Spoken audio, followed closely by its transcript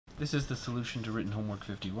this is the solution to written homework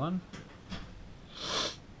 51.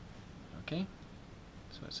 Okay,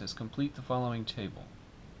 so it says complete the following table.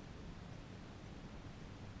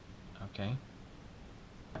 Okay,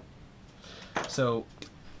 so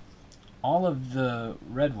all of the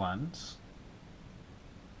red ones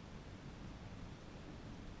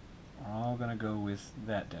are all going to go with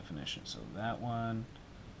that definition. So that one,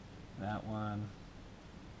 that one,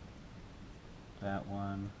 that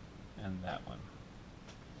one, and that one.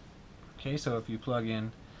 Okay, so if you plug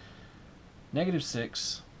in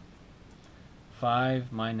 -6,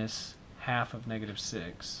 5 minus half of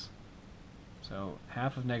 -6, so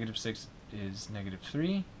half of -6 is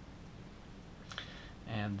 -3,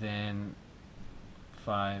 and then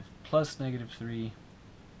 5 plus -3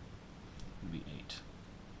 would be 8.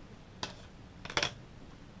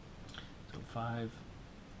 So 5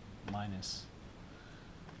 minus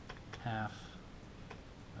half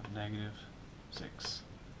of -6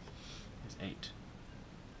 is 8.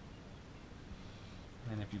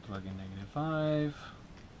 And if you plug in -5,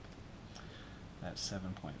 that's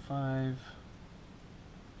 7.5.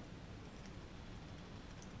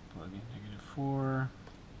 Plug in -4,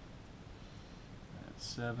 that's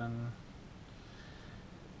 7.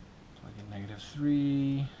 Plug in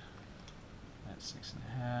 -3, that's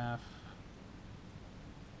 6.5.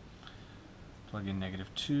 Plug in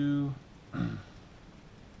 -2,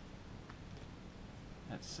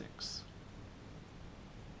 that's 6.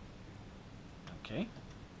 Okay.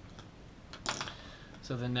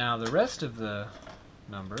 So then now the rest of the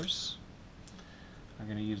numbers are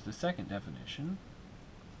going to use the second definition.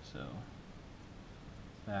 So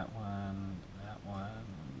that one, that one,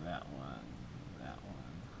 that one, that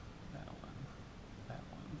one, that one, that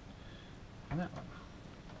one, and that one.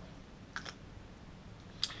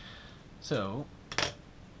 So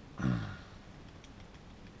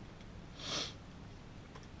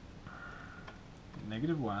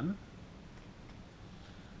 -1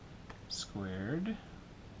 squared,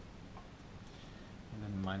 and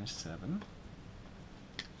then -7.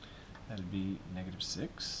 That'd be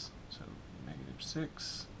 -6. So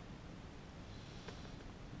 -6,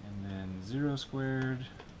 and then 0 squared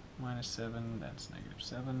minus 7. That's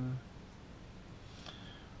 -7.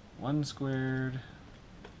 1 squared.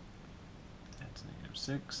 That's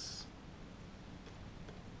 -6.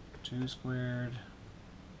 2 squared.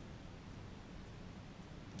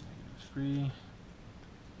 -3.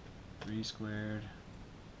 3 squared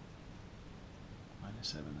minus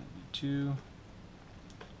 7, that'd be 2.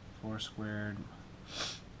 4 squared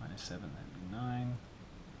minus 7, that'd be 9.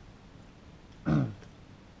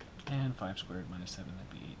 And 5 squared minus 7, that'd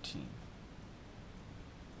be 18.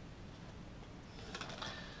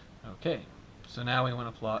 Okay, so now we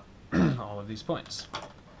want to plot all of these points.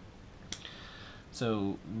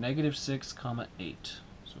 So -6, comma 8.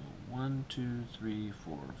 So 1, 2, 3,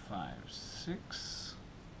 4, 5, 6.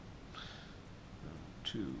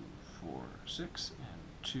 2, 4, 6, and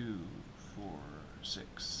 2, 4,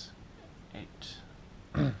 6, 8.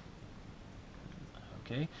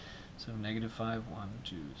 Okay, so -5, 1,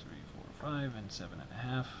 2, 3, 4, 5, and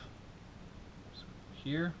 7.5. So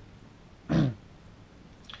here,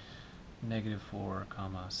 -4,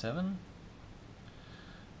 comma 7.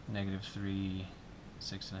 -3,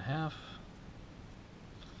 6.5.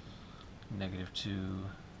 -2,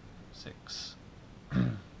 6.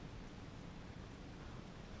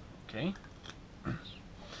 Okay.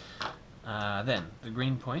 Then the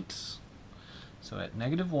green points. So at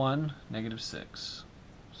 -1, -6.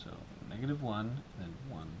 So -1, then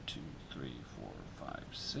 1, 2, 3, 4, 5,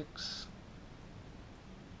 6.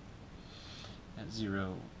 At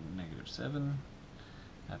 0, -7.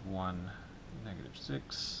 At 1,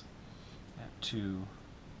 -6. At 2,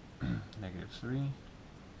 -3.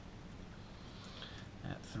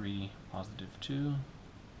 At 3, +2.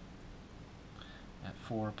 At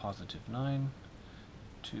 4, +9.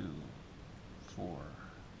 2, 4,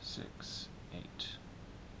 6, 8,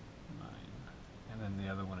 9. And then the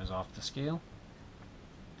other one is off the scale.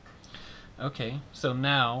 Okay, so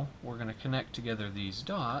now we're going to connect together these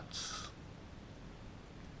dots.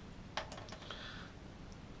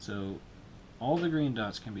 So all the green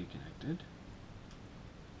dots can be connected.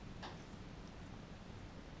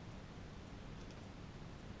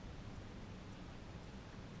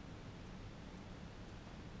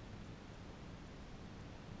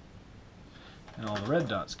 And all the red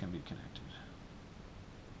dots can be connected.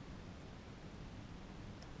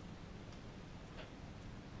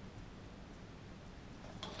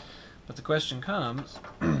 But the question comes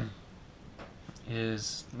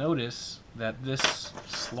is, notice that this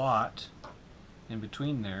slot in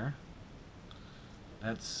between there,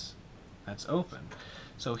 that's open.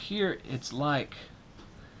 So here it's like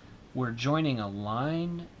we're joining a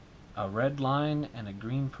line, a red line, and a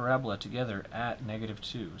green parabola together at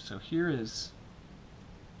 -2. So here is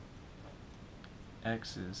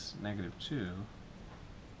x is -2.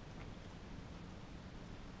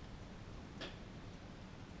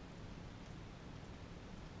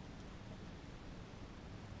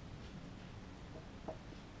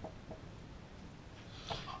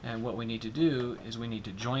 And what we need to do is we need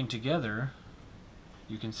to join together.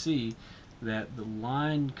 You can see that the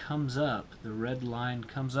line comes up, the red line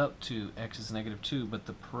comes up to x is -2, but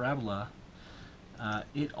the parabola,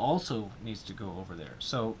 it also needs to go over there.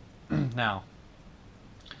 So now,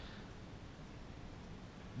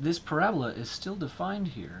 this parabola is still defined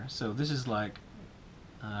here, so this is like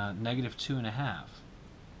 -2.5.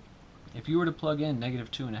 If you were to plug in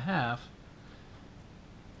 -2.5,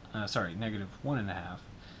 sorry, -1.5,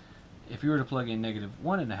 if you were to plug in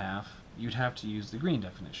 -1.5, you'd have to use the green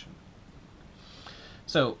definition.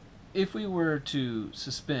 So if we were to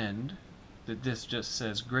suspend that this just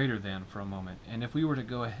says greater than for a moment, and if we were to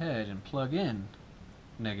go ahead and plug in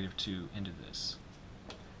 -2 into this,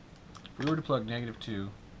 if we were to plug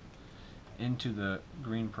 -2 into the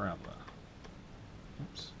green parabola,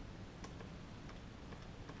 oops,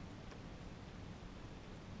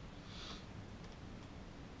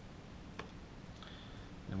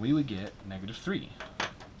 then we would get -3.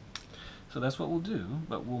 So that's what we'll do,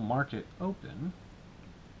 but we'll mark it open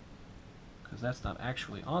because that's not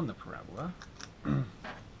actually on the parabola. And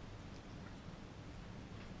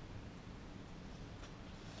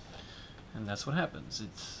that's what happens.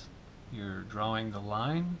 You're drawing the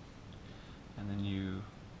line, and then you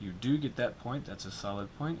do get that point, that's a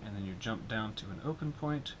solid point, and then you jump down to an open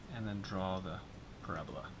point and then draw the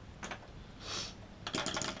parabola.